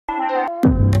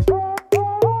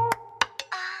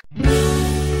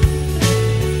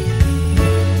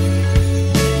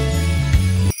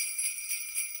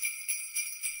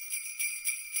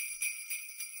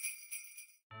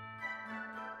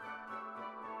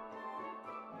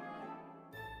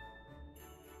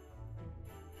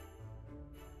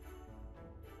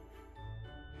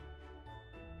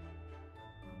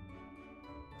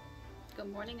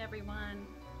Good morning, everyone.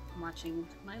 I'm watching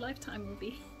my Lifetime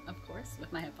movie, of course,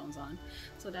 with my headphones on,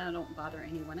 so that I don't bother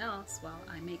anyone else while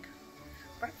I make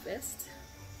breakfast.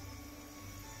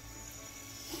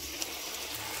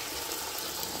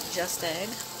 Just egg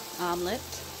omelet.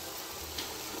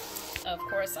 Of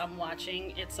course, I'm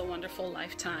watching It's a Wonderful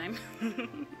Lifetime.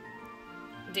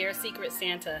 Dear Secret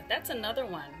Santa, that's another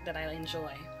one that I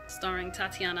enjoy, starring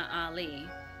Tatiana Ali.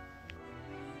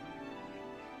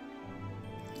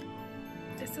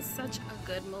 This is such a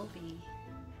good movie.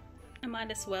 I might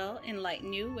as well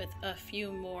enlighten you with a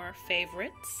few more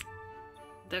favorites.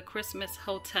 The Christmas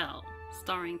Hotel,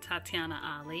 starring Tatiana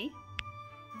Ali.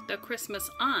 The Christmas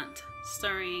Aunt,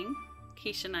 starring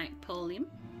Keisha Knight Polim.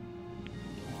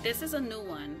 This is a new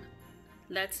one,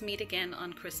 Let's Meet Again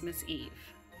on Christmas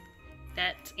Eve.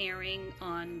 That's airing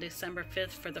on December 5th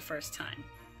for the first time.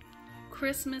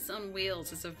 Christmas on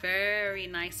Wheels is a very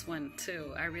nice one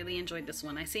too. I really enjoyed this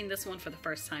one. I seen this one for the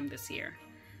first time this year.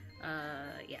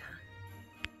 Yeah.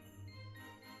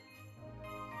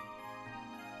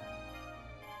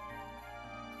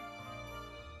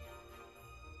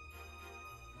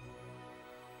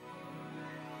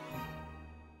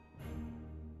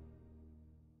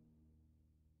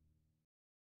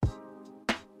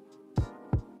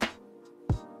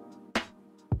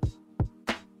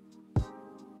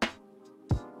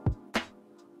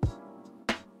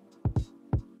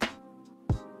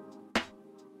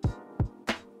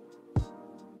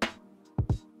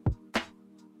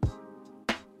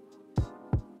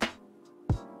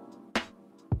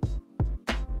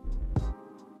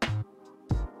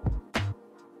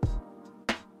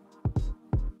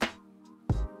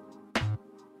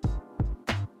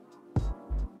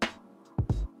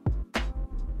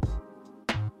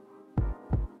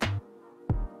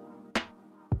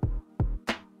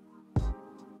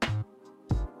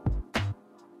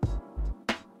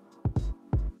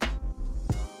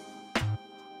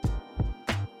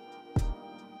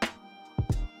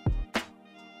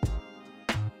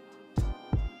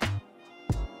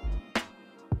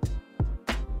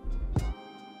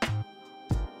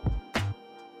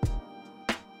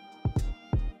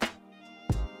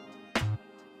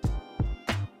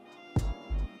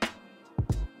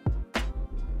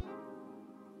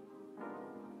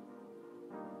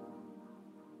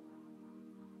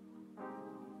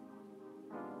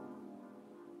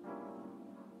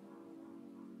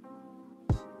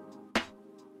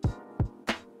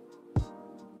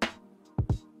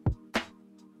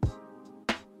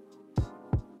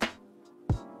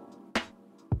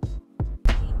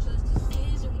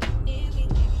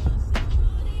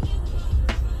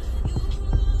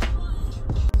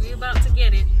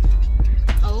 Get it.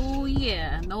 Oh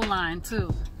yeah, no line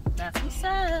too. That's what's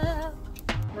up.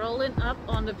 Rolling up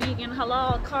on the vegan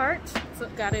halal cart. So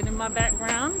got it in my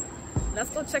background. Let's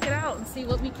go check it out and see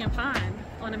what we can find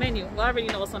on the menu. Well, I already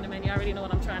know what's on the menu. I already know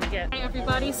what I'm trying to get. Hey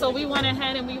everybody, so we went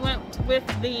ahead and we went with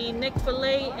the Nick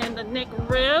Filet and the Nick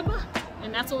Rib,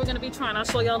 and that's what we're gonna be trying. I'll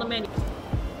show y'all the menu.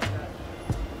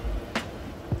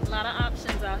 A lot of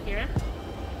options out here.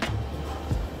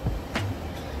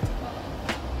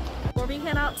 Before we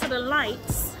head out to the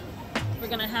lights, we're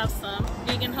gonna have some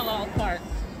vegan halal cart.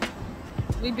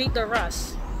 We beat the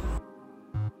rush.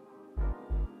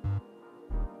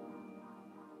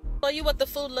 Show you what the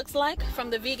food looks like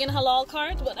from the vegan halal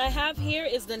cart. What I have here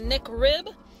is the Nick Rib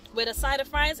with a side of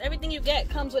fries. Everything you get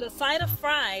comes with a side of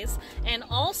fries and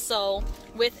also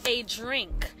with a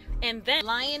drink. And then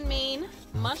lion mane,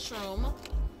 mushroom,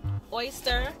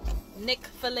 oyster, Nick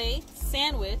Filet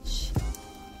sandwich.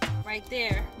 Right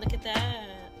there, look at that.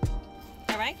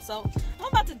 All right, so I'm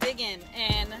about to dig in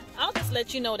and I'll just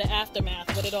let you know the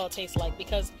aftermath, what it all tastes like,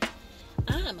 because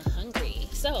I'm hungry.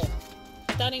 So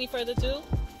without any further ado,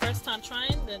 first time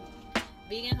trying the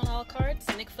vegan halal carts,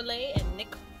 Nick Filet and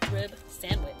Nick Rib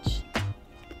sandwich.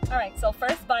 All right, so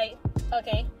first bite.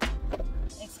 Okay,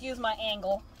 excuse my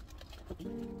angle.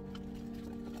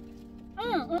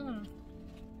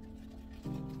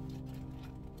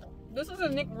 This is a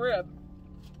Nick Rib.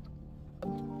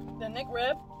 The Nick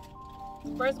Rib,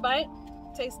 first bite,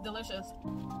 tastes delicious.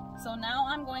 So now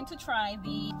I'm going to try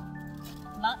the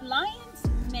lion's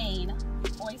mane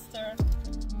oyster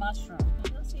mushroom.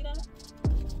 Can you see that?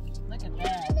 Look at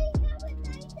that.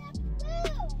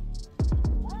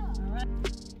 All right.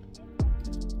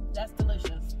 That's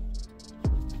delicious.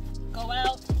 Go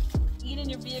out, eat in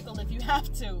your vehicle if you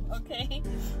have to, okay?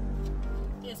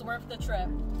 It's worth the trip.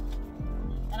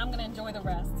 And I'm gonna enjoy the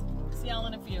rest. See y'all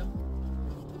in a few.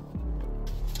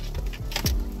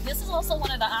 This is also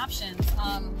one of the options.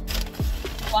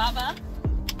 Guava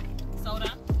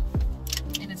soda,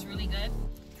 and it's really good.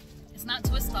 It's not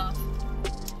twist off.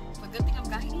 But good thing I'm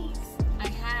Guyanese. I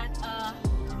had a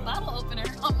bottle opener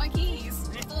on my keys.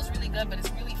 It feels really good, but it's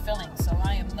really filling, so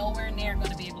I am nowhere near going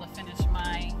to be able to finish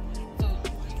my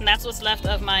food. And that's what's left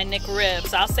of my Nick rib,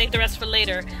 so I'll save the rest for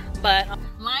later. But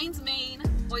lion's mane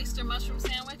oyster mushroom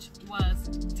sandwich.